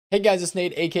Hey guys, it's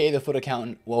Nate, aka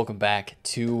TheFutAccountant. Welcome back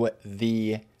to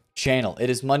the channel. It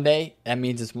is Monday. That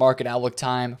means it's market outlook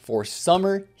time for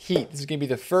Summer Heat. This is going to be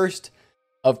the first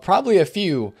of probably a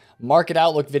few market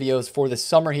outlook videos for the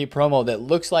Summer Heat promo that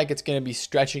looks like it's going to be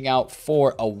stretching out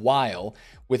for a while,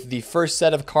 with the first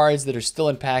set of cards that are still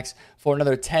in packs for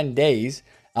another 10 days,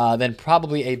 then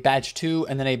probably a batch 2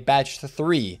 and then a batch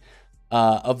 3.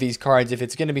 Of these cards, if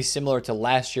it's going to be similar to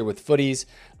last year with footies,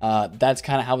 that's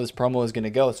kind of how this promo is going to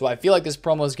go. So I feel like this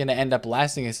promo is going to end up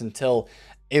lasting us until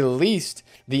at least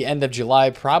the end of July,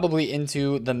 probably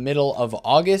into the middle of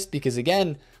August, because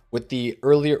again, with the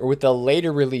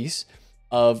later release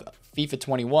of FIFA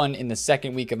 21 in the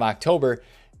second week of October,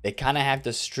 they kind of have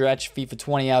to stretch FIFA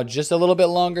 20 out just a little bit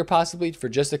longer, possibly for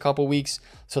just a couple weeks.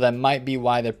 So that might be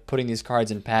why they're putting these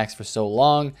cards in packs for so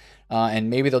long. And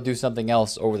maybe they'll do something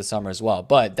else over the summer as well.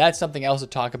 But that's something else to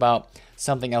talk about,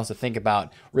 something else to think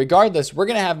about. Regardless, we're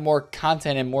going to have more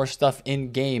content and more stuff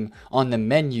in game on the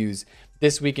menus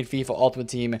this week in FIFA Ultimate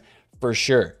Team for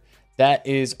sure. That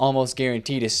is almost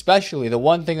guaranteed. Especially the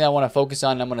one thing that I want to focus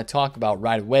on and I'm going to talk about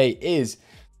right away is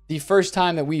the first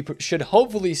time that we should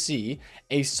hopefully see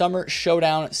a Summer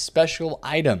Showdown special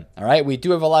item. All right, we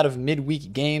do have a lot of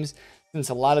midweek games since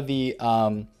a lot of the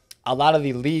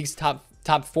leagues,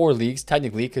 top 4 leagues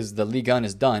technically, because the Ligue 1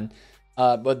 is done,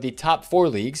 but the top 4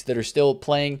 leagues that are still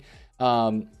playing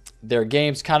their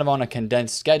games kind of on a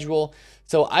condensed schedule.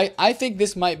 So I think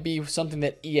this might be something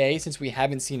that EA, since we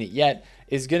haven't seen it yet,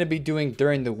 is going to be doing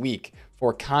during the week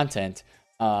for content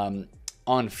on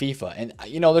FIFA. And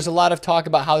you know, there's a lot of talk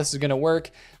about how this is going to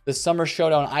work. The Summer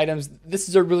Showdown items, this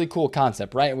is a really cool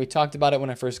concept, right? And we talked about it when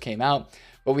it first came out,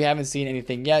 but we haven't seen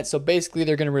anything yet. So basically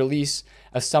they're going to release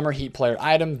a Summer Heat player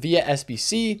item via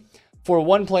SBC for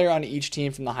one player on each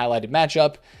team from the highlighted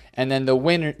matchup. And then the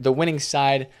winning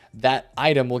side, that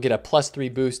item will get a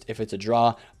 +3 boost if it's a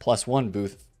draw,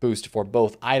 +1 boost for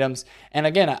both items. And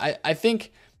again, I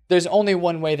think there's only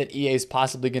one way that EA is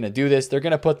possibly going to do this. They're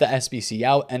going to put the SBC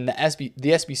out, and the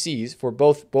SBCs for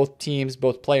both teams,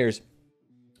 both players,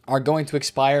 are going to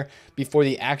expire before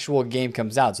the actual game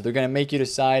comes out. So they're going to make you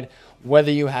decide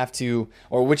whether you have to,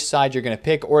 or which side you're going to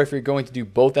pick, or if you're going to do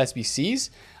both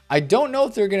SBCs. I don't know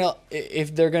if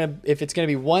it's going to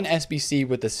be one SBC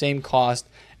with the same cost,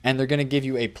 and they're going to give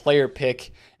you a player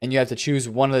pick, and you have to choose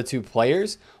one of the 2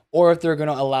 players, or if they're going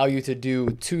to allow you to do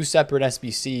 2 separate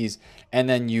SBCs, and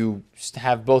then you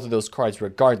have both of those cards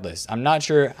regardless. I'm not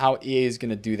sure how EA is going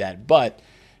to do that, but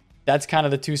that's kind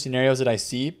of the 2 scenarios that I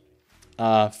see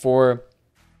for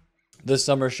the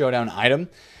Summer Showdown item.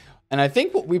 And I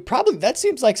think that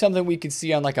seems like something we could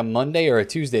see on like a Monday or a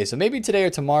Tuesday. So maybe today or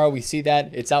tomorrow we see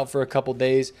that it's out for a couple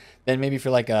days. Then maybe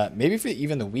for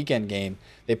even the weekend game,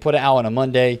 they put it out on a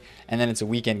Monday and then it's a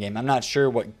weekend game. I'm not sure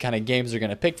what kind of games they're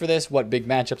going to pick for this, what big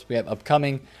matchups we have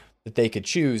upcoming that they could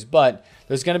choose, but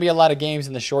there's going to be a lot of games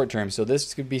in the short term. So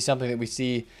this could be something that we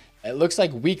see. It looks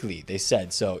like weekly, they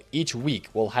said. So each week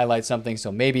we'll highlight something.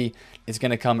 So maybe it's going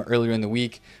to come earlier in the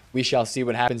week. We shall see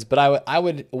what happens. But I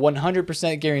would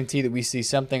 100% guarantee that we see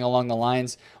something along the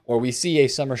lines, or we see a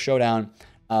Summer Showdown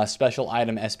special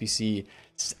item SBC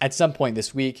at some point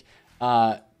this week.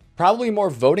 Probably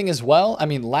more voting as well. I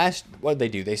mean, what did they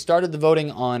do? They started the voting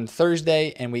on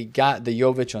Thursday, and we got the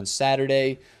Jovic on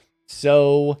Saturday.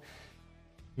 So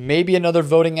maybe another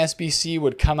voting SBC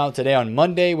would come out today on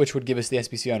Monday, which would give us the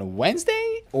SBC on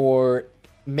Wednesday, or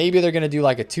maybe they're going to do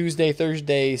like a Tuesday,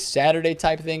 Thursday, Saturday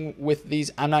type thing with these.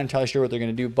 I'm not entirely sure what they're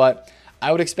going to do, but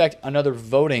I would expect another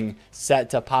voting set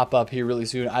to pop up here really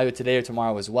soon, either today or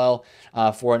tomorrow as well,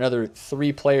 for another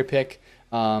 3-player pick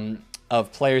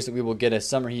of players that we will get a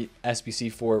Summer Heat SBC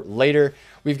for later.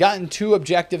 We've gotten 2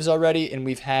 objectives already, and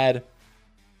we've had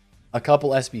a couple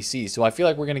SBCs, so I feel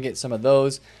like we're going to get some of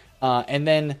those. And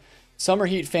then Summer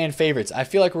Heat fan favorites. I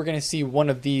feel like we're going to see one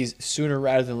of these sooner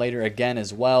rather than later again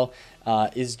as well,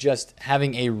 is just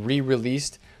having a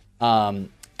re-released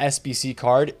SBC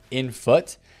card in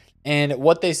foot. And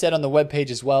what they said on the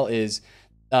webpage as well is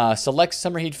select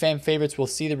Summer Heat fan favorites will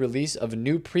see the release of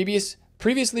new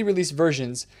previously released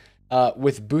versions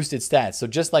with boosted stats. So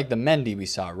just like the Mendy we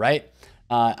saw, right?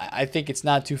 I think it's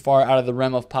not too far out of the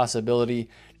realm of possibility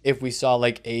if we saw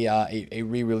like a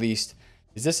re-released.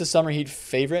 Is this a Summer Heat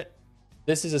favorite?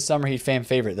 This is a Summer Heat fan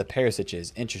favorite. The Perisic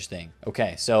is interesting.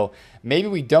 Okay, so maybe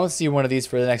we don't see one of these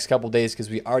for the next couple days because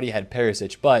we already had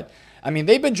Perisic. But I mean,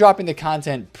 they've been dropping the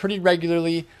content pretty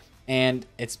regularly, and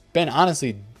it's been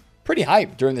honestly pretty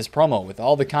hyped during this promo with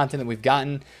all the content that we've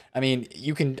gotten. I mean,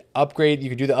 you can upgrade. You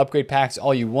can do the upgrade packs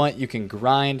all you want. You can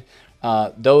grind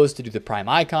those to do the Prime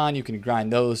Icon. You can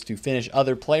grind those to finish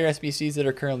other player SBCs that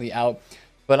are currently out.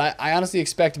 But I honestly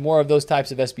expect more of those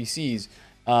types of SBCs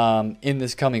in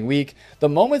this coming week. The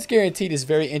Moments Guaranteed is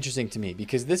very interesting to me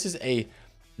because this is a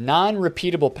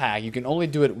non-repeatable pack. You can only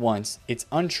do it once. It's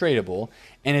untradeable,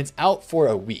 and it's out for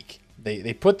a week.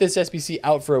 They put this SBC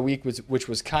out for a week, which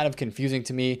was kind of confusing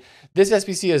to me. This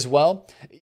SBC as well.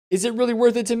 Is it really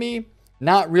worth it to me?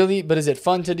 Not really, but is it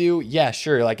fun to do? Yeah,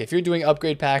 sure. Like if you're doing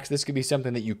upgrade packs, this could be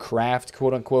something that you craft,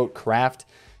 quote unquote, craft.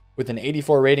 With an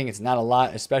 84 rating, it's not a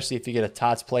lot, especially if you get a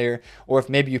TOTS player, or if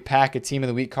maybe you pack a Team of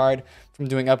the Week card from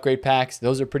doing upgrade packs.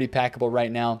 Those are pretty packable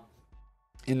right now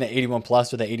in the 81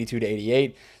 plus or the 82 to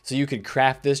 88. So you could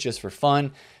craft this just for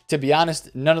fun. To be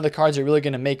honest, none of the cards are really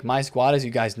going to make my squad, as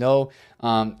you guys know.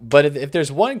 But if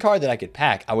there's one card that I could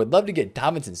pack, I would love to get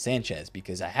Davinson Sanchez,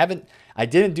 because I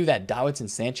didn't do that Davinson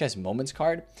Sanchez Moments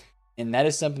card. And that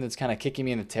is something that's kind of kicking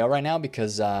me in the tail right now,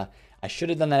 because I should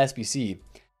have done that SBC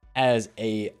as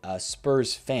a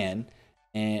Spurs fan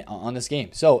on this game.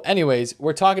 So anyways,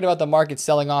 we're talking about the market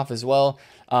selling off as well.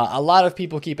 A lot of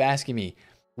people keep asking me,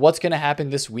 what's going to happen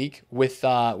this week with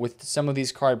some of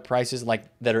these card prices like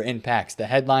that are in packs, the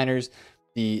headliners,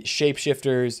 the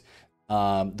shapeshifters,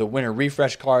 the winter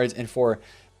refresh cards, and for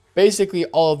basically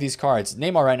all of these cards.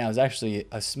 Neymar right now is actually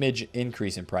a smidge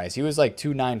increase in price. He was like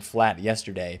 2.9 flat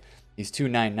yesterday. He's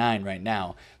 2.99 right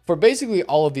now. For basically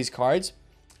all of these cards,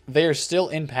 they are still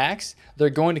in packs. They're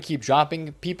going to keep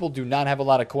dropping. People do not have a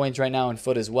lot of coins right now in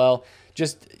FUT as well.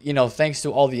 Just, you know, thanks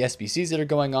to all the SBCs that are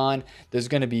going on, there's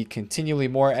going to be continually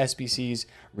more SBCs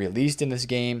released in this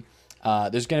game.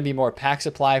 There's going to be more pack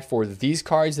supply for these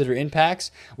cards that are in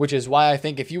packs, which is why I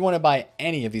think if you want to buy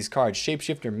any of these cards,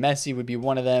 Shapeshifter Messi would be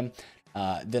one of them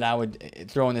that I would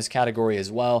throw in this category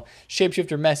as well.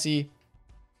 Shapeshifter Messi,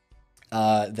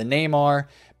 the Neymar,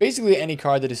 basically any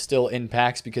card that is still in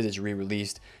packs because it's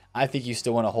re-released. I think you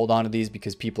still want to hold on to these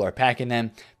because people are packing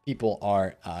them. People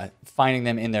are finding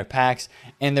them in their packs.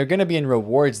 And they're going to be in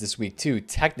rewards this week too,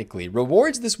 technically.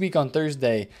 Rewards this week on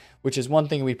Thursday, which is one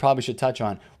thing we probably should touch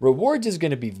on. Rewards is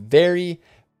going to be very,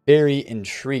 very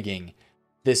intriguing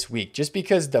this week, just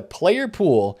because the player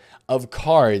pool of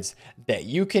cards that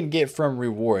you can get from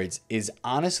rewards is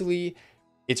honestly,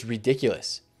 it's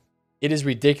ridiculous. It is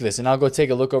ridiculous. And I'll go take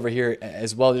a look over here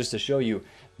as well just to show you.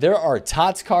 There are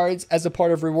TOTS cards as a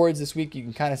part of rewards this week. You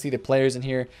can kind of see the players in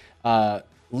here.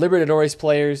 Libertadores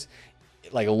players,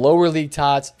 like lower league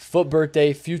TOTS, FUT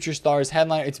Birthday, Future Stars,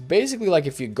 Headliner. It's basically like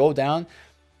if you go down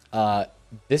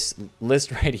this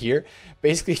list right here,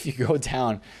 basically if you go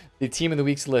down the Team of the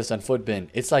Week's list on FUTBin,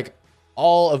 it's like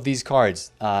all of these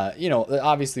cards, you know,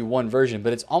 obviously one version,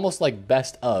 but it's almost like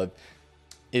best of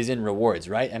is in rewards,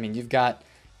 right? I mean, you've got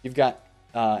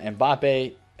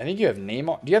Mbappe. I think you have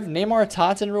Neymar. Do you have Neymar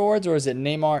TOTS in rewards, or is it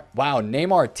Neymar? Wow,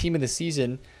 Neymar Team of the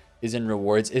Season is in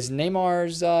rewards. Is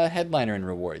Neymar's headliner in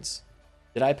rewards?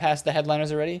 Did I pass the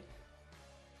headliners already?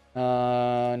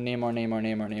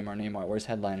 Neymar. Where's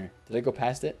headliner? Did I go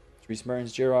past it? Dries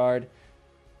Mertens, Gerrard,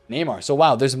 Neymar. So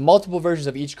wow, there's multiple versions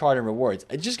of each card in rewards.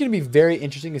 It's just going to be very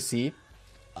interesting to see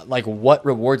like what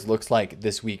rewards looks like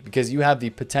this week, because you have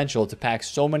the potential to pack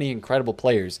so many incredible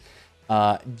players.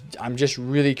 I'm just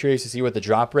really curious to see what the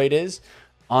drop rate is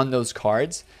on those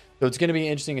cards. So it's going to be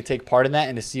interesting to take part in that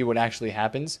and to see what actually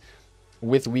happens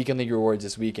with Weekend League rewards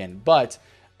this weekend. But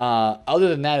other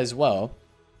than that as well,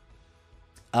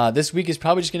 this week is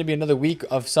probably just going to be another week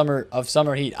of summer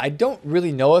heat. I don't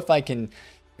really know if I can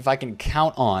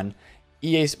count on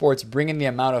EA Sports bringing the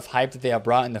amount of hype that they have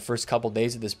brought in the first couple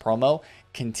days of this promo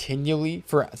continually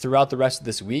throughout the rest of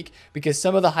this week, because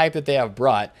some of the hype that they have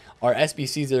brought are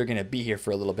SBCs that are going to be here for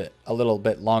a little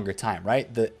bit longer time,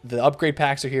 right? The upgrade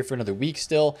packs are here for another week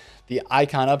still. The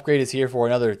icon upgrade is here for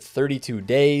another 32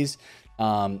 days.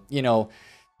 You know,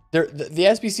 the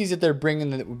SBCs that they're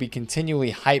bringing that would be continually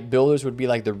hype builders would be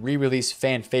like the re-release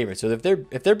fan favorites. So if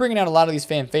they're bringing out a lot of these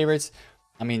fan favorites,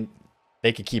 I mean,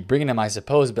 they could keep bringing them, I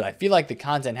suppose, but I feel like the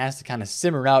content has to kind of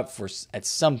simmer out at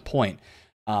some point.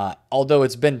 Although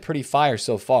it's been pretty fire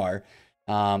so far,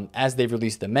 as they've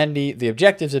released the Mendy, the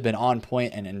objectives have been on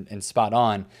point and spot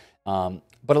on.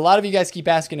 But a lot of you guys keep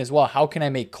asking as well, how can I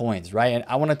make coins, right? And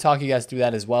I want to talk you guys through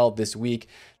that as well this week,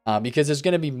 because there's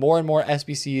going to be more and more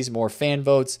SBCs, more fan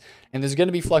votes, and there's going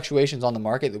to be fluctuations on the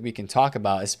market that we can talk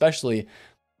about, especially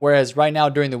whereas right now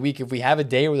during the week, if we have a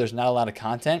day where there's not a lot of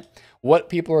content, what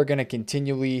people are going to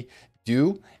continually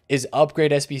do is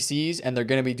upgrade SBCs, and they're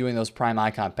going to be doing those prime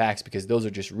icon packs because those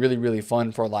are just really, really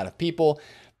fun for a lot of people.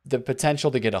 The potential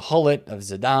to get a Hullet of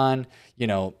Zidane, you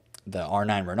know, the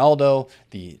R9 Ronaldo,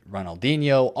 the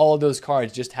Ronaldinho, all of those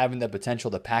cards, just having the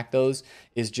potential to pack those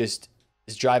is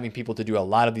driving people to do a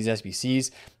lot of these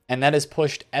SBCs, and that has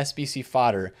pushed SBC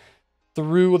fodder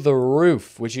through the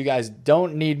roof, which you guys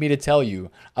don't need me to tell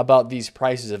you about these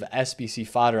prices of SBC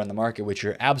fodder on the market, which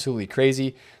are absolutely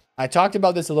crazy. I talked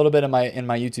about this a little bit in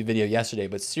my YouTube video yesterday,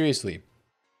 but seriously,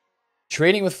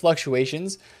 trading with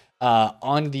fluctuations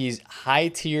on these high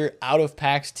tier out of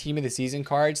packs team of the season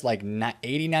cards, like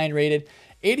 89 rated,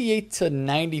 88 to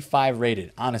 95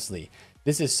 rated, honestly.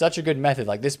 This is such a good method.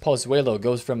 Like this Pozuelo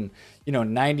goes from,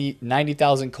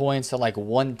 90,000 coins to like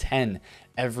 110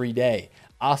 every day.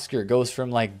 Oscar goes from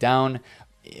like down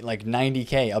like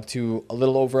 90K up to a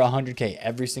little over 100K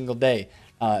every single day.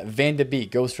 Van de Beek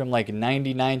goes from like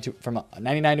 99 to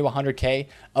 100K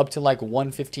up to like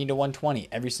 115 to 120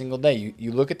 every single day.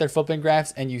 You look at their flipping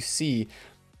graphs and you see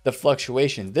the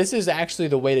fluctuations. This is actually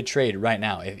the way to trade right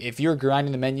now. If you're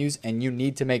grinding the menus and you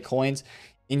need to make coins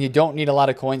and you don't need a lot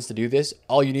of coins to do this,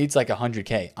 all you need is like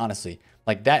 100K, honestly.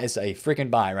 Like that is a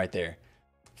freaking buy right there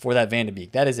for that Van de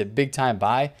Beek. That is a big time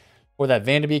buy for that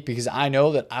Van de Beek, because I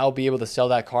know that I'll be able to sell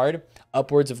that card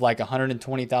upwards of like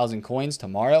 120,000 coins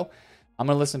tomorrow. I'm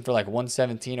going to listen for like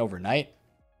 117 overnight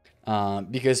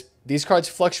because these cards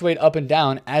fluctuate up and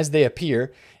down as they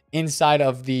appear inside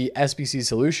of the SBC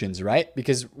solutions, right?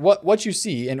 Because what you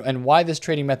see and why this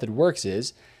trading method works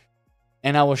is,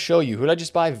 and I will show you, who did I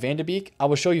just buy? Van de Beek? I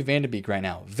will show you Van de Beek right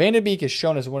now. Van de Beek is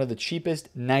shown as one of the cheapest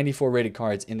 94 rated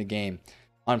cards in the game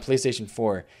on PlayStation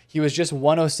 4. He was just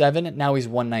 107, now he's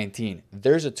 119.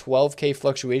 There's a 12K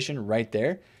fluctuation right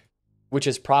there, which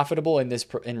is profitable in this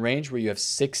range where you have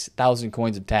 6,000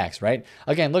 coins of tax, right?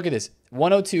 Again, look at this,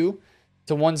 102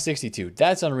 to 162.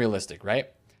 That's unrealistic, right?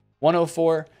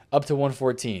 104 up to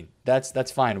 114.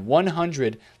 That's fine.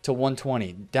 100 to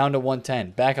 120, down to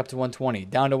 110, back up to 120,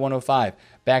 down to 105,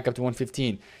 back up to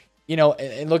 115.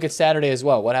 And look at Saturday as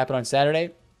well. What happened on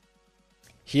Saturday?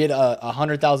 He had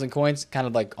 100,000 coins, kind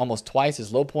of like almost twice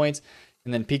his low points,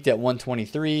 and then peaked at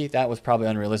 123. That was probably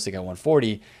unrealistic at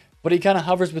 140. But he kind of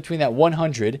hovers between that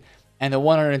 100 and the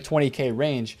 120K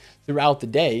range throughout the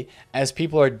day as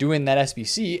people are doing that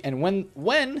SBC. And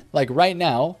when like right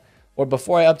now, or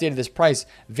before I updated this price,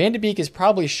 Van de Beek is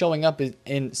probably showing up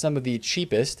in some of the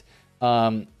cheapest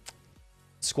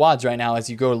squads right now. As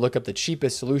you go to look up the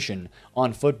cheapest solution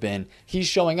on Futbin, he's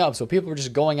showing up. So people are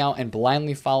just going out and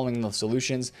blindly following the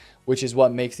solutions, which is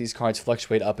what makes these cards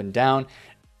fluctuate up and down.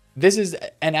 This is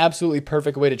an absolutely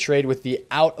perfect way to trade with the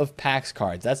out of packs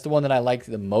cards. That's the one that I like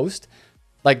the most.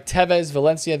 Like Tevez,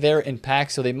 Valencia, they're in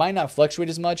packs, so they might not fluctuate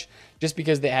as much just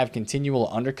because they have continual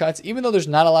undercuts. Even though there's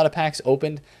not a lot of packs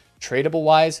opened, tradable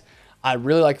wise, I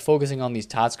really like focusing on these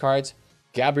TOTS cards.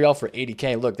 Gabriel for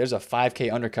 80K. Look, there's a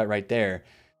 5K undercut right there.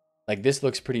 Like this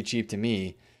looks pretty cheap to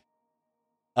me.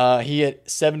 He had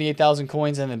 78,000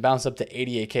 coins and then bounced up to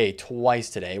 88K twice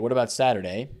today. What about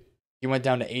Saturday? He went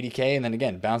down to 80K and then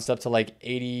again bounced up to like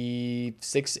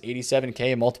 86,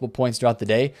 87K, multiple points throughout the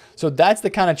day. So that's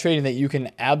the kind of trading that you can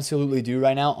absolutely do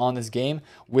right now on this game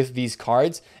with these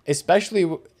cards, especially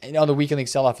the weekend league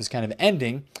sell-off is kind of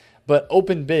ending, but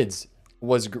open bids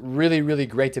was really, really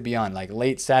great to be on, like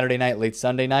late Saturday night, late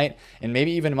Sunday night, and maybe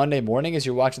even Monday morning as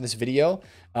you're watching this video.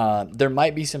 There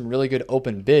might be some really good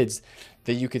open bids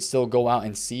that you could still go out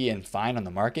and see and find on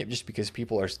the market just because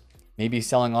people are maybe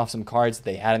selling off some cards that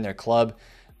they had in their club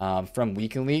from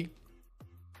Weekend League.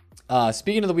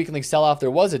 Speaking of the Weekend League sell-off,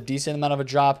 there was a decent amount of a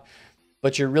drop,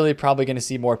 but you're really probably going to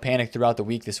see more panic throughout the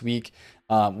week this week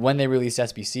when they release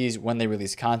SBCs, when they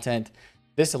release content.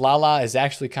 This Lala is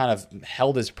actually kind of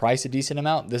held his price a decent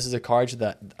amount. This is a card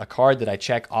that I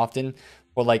check often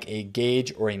for like a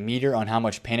gauge or a meter on how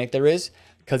much panic there is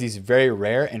because he's very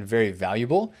rare and very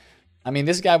valuable. I mean,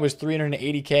 this guy was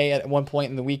 380K at one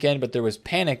point in the weekend, but there was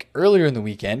panic earlier in the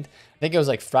weekend. I think it was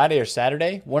like Friday or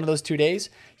Saturday, one of those 2 days.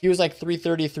 He was like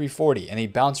 330, 340, and he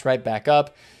bounced right back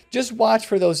up. Just watch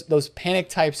for those panic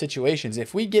type situations.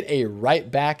 If we get a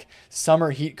right back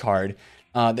summer heat card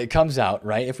that comes out,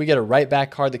 right? If we get a right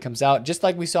back card that comes out, just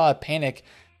like we saw a panic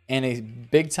and a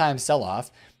big time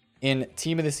sell-off in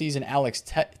Team of the Season Alex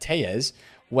Tellez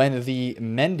when the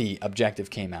Mendy objective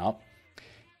came out.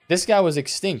 This guy was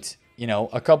extinct,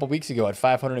 a couple weeks ago at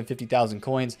 550,000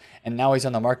 coins, and now he's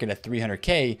on the market at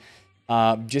 300K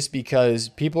just because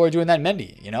people are doing that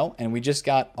Mendy, and we just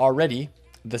got already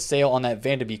the sale on that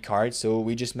Van de Beek card, so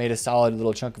we just made a solid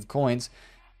little chunk of coins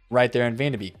right there in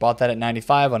Van de Beek. Bought that at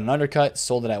 95 on an undercut,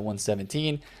 sold it at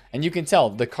 117, and you can tell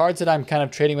the cards that I'm kind of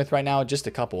trading with right now, just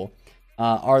a couple,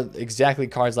 are exactly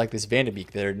cards like this Van de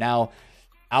Beek that are now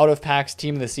out of packs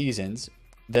team of the seasons.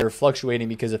 They're fluctuating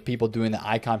because of people doing the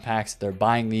icon packs. They're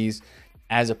buying these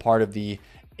as a part of the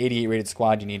 88 rated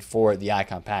squad you need for the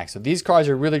icon pack. So these cards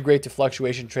are really great to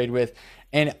fluctuation trade with.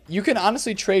 And you can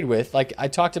honestly trade with, like I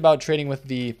talked about trading with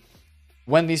the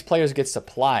when these players get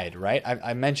supplied, right?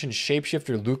 I mentioned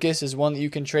Shapeshifter Lucas is one that you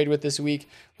can trade with this week.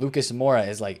 Lucas Moura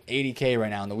is like 80K right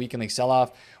now in the weekend league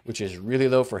sell-off, which is really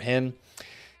low for him.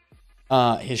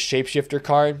 His Shapeshifter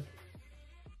card,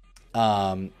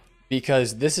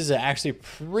 because this is actually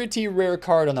pretty rare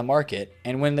card on the market.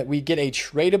 And when we get a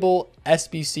tradable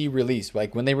SBC release,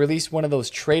 like when they release one of those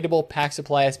tradable pack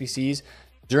supply SBCs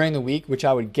during the week, which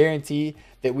I would guarantee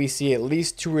that we see at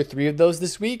least 2 or 3 of those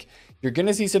this week, you're going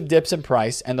to see some dips in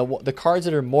price. And the cards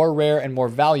that are more rare and more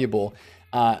valuable,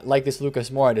 like this Lucas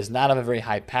Moura, does not have a very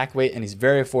high pack weight, and he's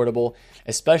very affordable,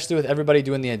 especially with everybody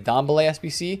doing the Adombele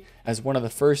SBC as one of the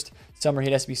first Summer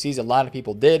Heat SBCs. A lot of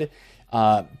people did.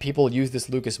 People use this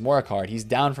Lucas Moura card. He's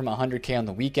down from 100K on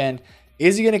the weekend.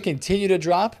 Is he going to continue to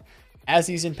drop as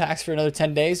he's in packs for another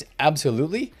 10 days?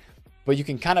 Absolutely. But you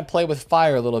can kind of play with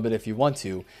fire a little bit if you want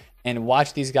to and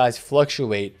watch these guys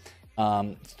fluctuate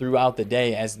throughout the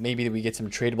day as maybe we get some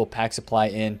tradable pack supply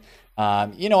in.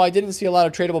 You know, I didn't see a lot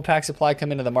of tradable pack supply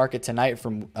come into the market tonight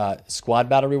from squad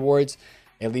battle rewards,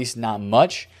 at least not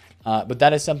much. But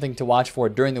that is something to watch for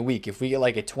during the week. If we get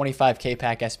like a 25K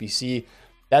pack SBC,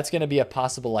 that's going to be a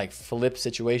possible like flip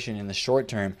situation in the short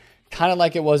term, kind of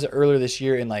like it was earlier this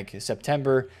year in like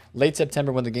September, late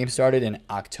September when the game started, in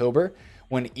October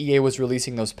when EA was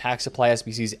releasing those pack supply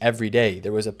SBCs every day.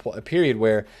 There was a period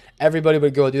where everybody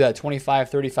would go do that 25,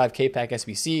 35K pack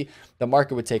SBC. The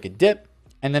market would take a dip,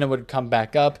 and then it would come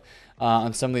back up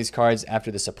on some of these cards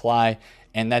after the supply.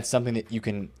 And that's something that you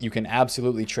can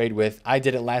absolutely trade with. I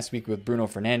did it last week with Bruno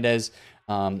Fernandes.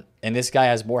 And this guy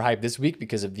has more hype this week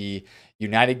because of the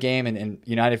United game and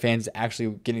United fans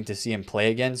actually getting to see him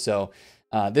play again. So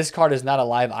this card is not a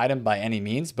live item by any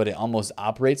means, but it almost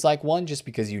operates like one just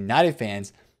because United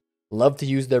fans love to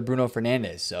use their Bruno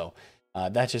Fernandes. So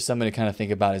that's just something to kind of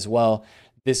think about as well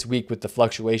this week with the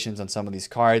fluctuations on some of these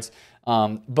cards.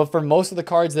 But for most of the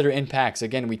cards that are in packs,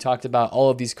 again, we talked about all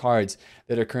of these cards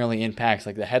that are currently in packs,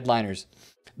 like the headliners,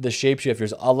 the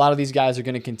shapeshifters. A lot of these guys are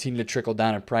going to continue to trickle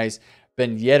down in price.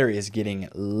 Ben Yedder is getting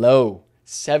low,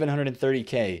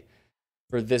 730K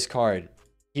for this card.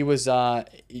 He was,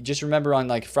 just remember on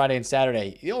like Friday and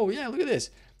Saturday, oh yeah, look at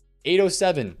this,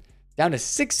 807 down to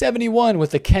 671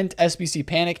 with the Kent SBC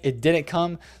panic. It didn't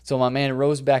come, so my man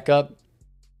rose back up,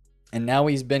 and now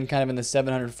he's been kind of in the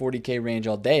 740K range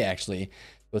all day actually.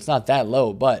 So it's not that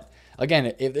low, but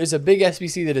again, if there's a big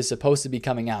SBC that is supposed to be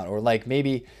coming out, or like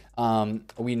maybe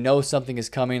we know something is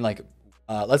coming, like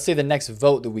let's say the next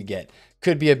vote that we get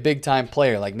could be a big time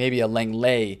player, like maybe a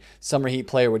Langley Summer Heat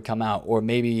player would come out, or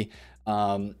maybe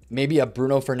a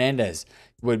Bruno Fernandes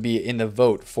would be in the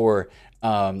vote for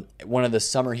one of the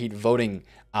Summer Heat voting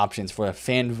options for a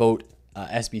fan vote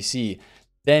SBC.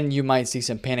 Then you might see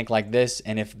some panic like this.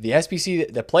 And if the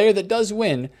SBC, the player that does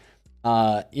win,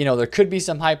 you know, there could be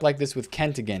some hype like this with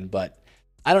Kent again, but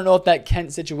I don't know if that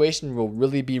Kent situation will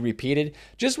really be repeated.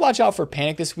 Just watch out for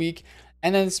panic this week.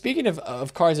 And then speaking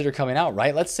of cards that are coming out,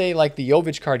 right? Let's say like the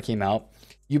Jovic card came out.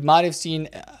 You might have seen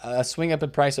a swing up in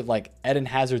price of like Eden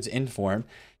Hazard's Inform.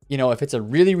 You know, if it's a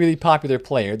really, really popular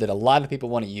player that a lot of people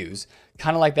want to use,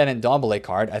 kind of like that Ndombele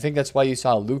card. I think that's why you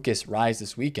saw Lucas rise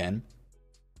this weekend.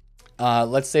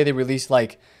 Let's say they released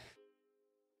like,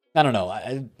 I don't know,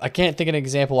 I can't think of an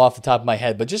example off the top of my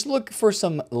head, but just look for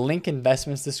some link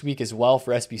investments this week as well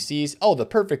for SBCs. Oh, the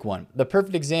perfect one. The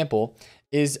perfect example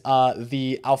is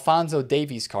the Alphonso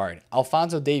Davies card.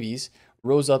 Alphonso Davies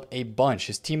rose up a bunch.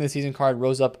 His team of the season card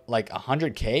rose up like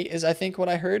 100K is I think what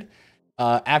I heard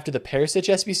after the Perisic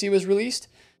SBC was released.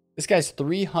 This guy's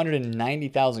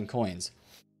 390,000 coins.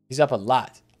 He's up a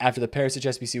lot after the Perisic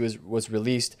SBC was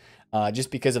released,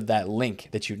 just because of that link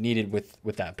that you needed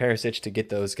with that Perisic to get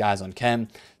those guys on chem.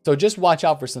 So just watch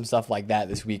out for some stuff like that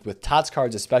this week with TOTS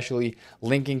cards, especially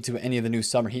linking to any of the new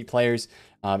Summer Heat players,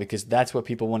 because that's what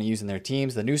people want to use in their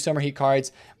teams. The new Summer Heat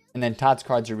cards, and then TOTS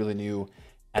cards are really new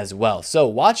as well. So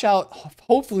watch out.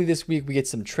 Hopefully this week we get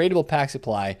some tradable pack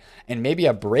supply and maybe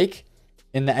a break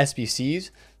in the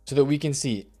SBCs so that we can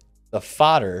see the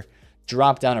fodder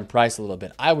drop down in price a little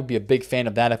bit. I would be a big fan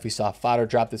of that if we saw fodder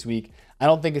drop this week. I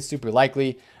don't think it's super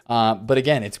likely, but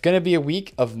again, it's going to be a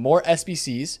week of more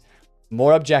SBCs,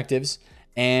 more objectives,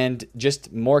 and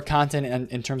just more content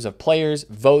in terms of players,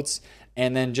 votes,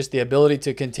 and then just the ability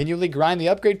to continually grind the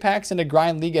upgrade packs and to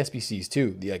grind league SBCs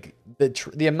too.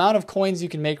 The amount of coins you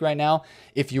can make right now,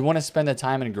 if you want to spend the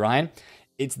time and grind,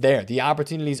 it's there. The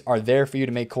opportunities are there for you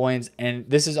to make coins, and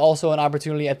this is also an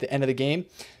opportunity at the end of the game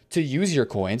to use your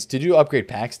coins, to do upgrade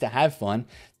packs, to have fun,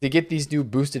 to get these new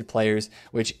boosted players,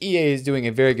 which EA is doing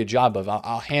a very good job of.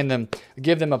 I'll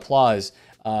give them applause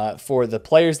for the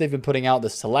players they've been putting out. The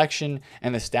selection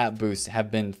and the stat boosts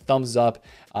have been thumbs up.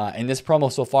 And this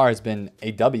promo so far has been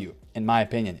a W, in my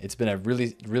opinion. It's been a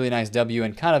really, really nice W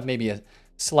and kind of maybe a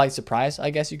slight surprise, I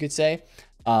guess you could say.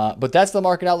 But that's the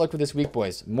market outlook for this week,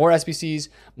 boys. More SBCs,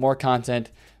 more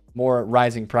content, more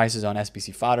rising prices on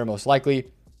SBC fodder, most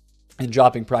likely, and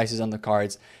dropping prices on the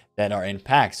cards that are in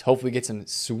packs. Hopefully get some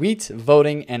sweet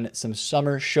voting and some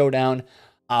summer showdown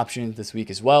options this week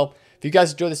as well. If you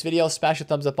guys enjoyed this video, smash a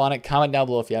thumbs up on it, comment down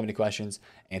below if you have any questions,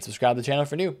 and subscribe to the channel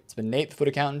for new. It's been Nate, the Foot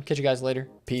Accountant. Catch you guys later.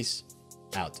 Peace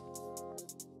out.